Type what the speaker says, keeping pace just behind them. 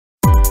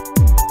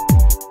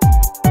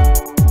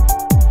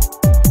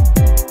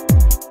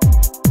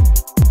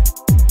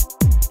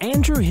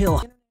Andrew Hill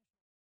High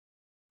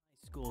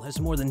School has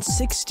more than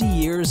 60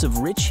 years of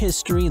rich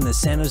history in the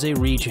San Jose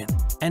region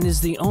and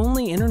is the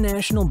only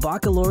international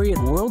baccalaureate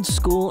world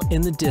school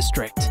in the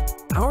district.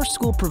 Our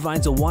school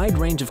provides a wide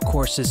range of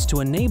courses to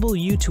enable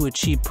you to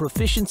achieve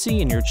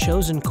proficiency in your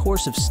chosen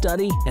course of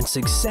study and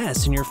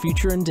success in your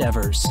future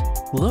endeavors.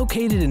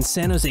 Located in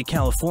San Jose,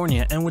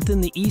 California, and within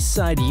the East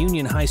Side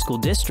Union High School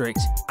District,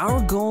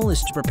 our goal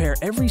is to prepare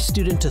every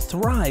student to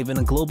thrive in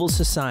a global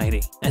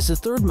society. As the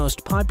third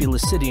most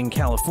populous city in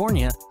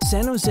California,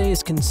 San Jose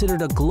is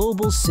considered a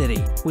global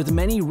city with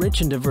many rich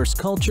and diverse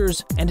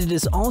cultures, and it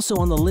is also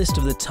on the list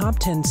of the top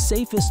 10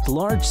 safest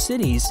large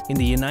cities in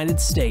the United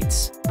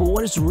States. But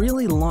what has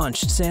really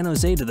launched San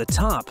Jose to the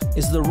top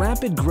is the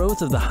rapid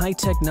growth of the high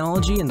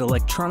technology and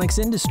electronics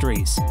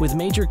industries, with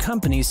major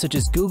companies such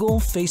as Google,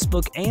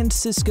 Facebook, and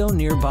Cisco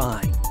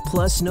nearby.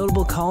 Plus,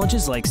 notable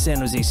colleges like San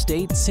Jose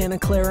State, Santa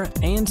Clara,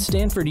 and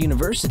Stanford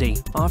University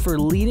offer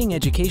leading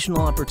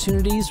educational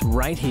opportunities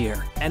right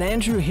here. At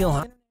Andrew Hill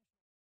High School,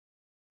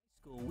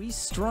 we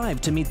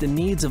strive to meet the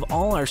needs of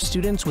all our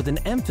students with an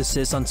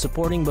emphasis on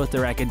supporting both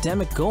their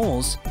academic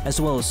goals as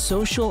well as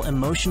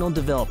social-emotional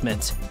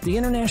development. The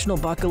International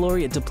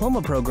Baccalaureate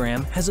Diploma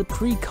Program has a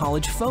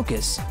pre-college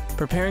focus,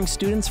 preparing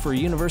students for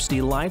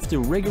university life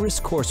through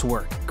rigorous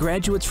coursework.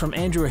 Graduates from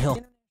Andrew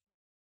Hill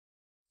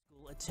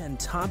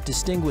attend top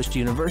distinguished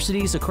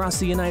universities across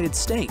the United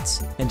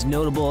States, and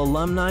notable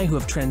alumni who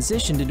have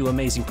transitioned into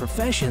amazing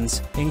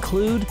professions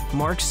include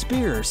Mark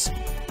Spears,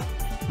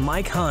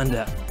 Mike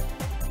Honda,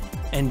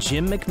 and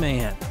Jim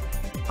McMahon.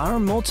 Our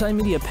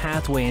Multimedia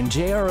Pathway and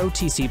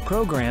JROTC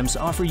programs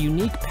offer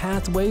unique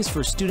pathways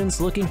for students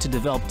looking to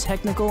develop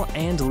technical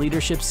and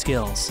leadership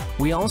skills.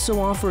 We also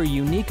offer a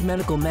unique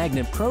medical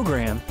magnet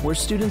program where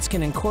students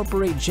can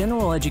incorporate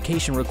general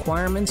education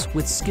requirements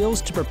with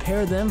skills to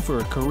prepare them for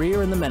a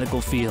career in the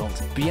medical field.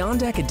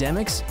 Beyond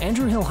academics,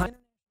 Andrew Hill High School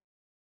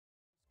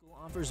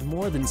offers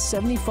more than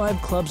 75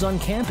 clubs on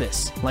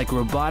campus, like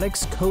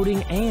robotics,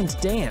 coding, and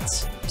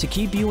dance, to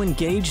keep you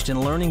engaged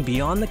in learning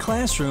beyond the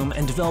classroom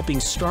and developing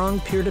strong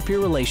peer-to-peer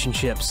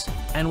relationships.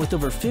 And with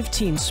over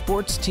 15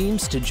 sports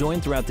teams to join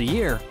throughout the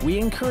year, we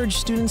encourage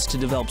students to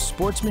develop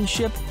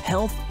sportsmanship,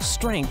 health,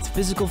 strength,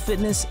 physical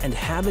fitness, and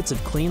habits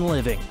of clean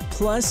living.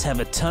 Plus, have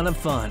a ton of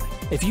fun.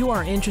 If you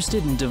are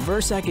interested in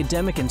diverse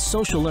academic and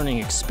social learning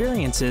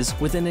experiences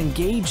with an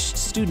engaged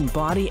student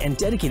body and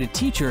dedicated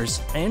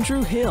teachers,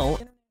 Andrew Hill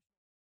is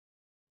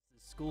the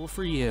school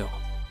for you.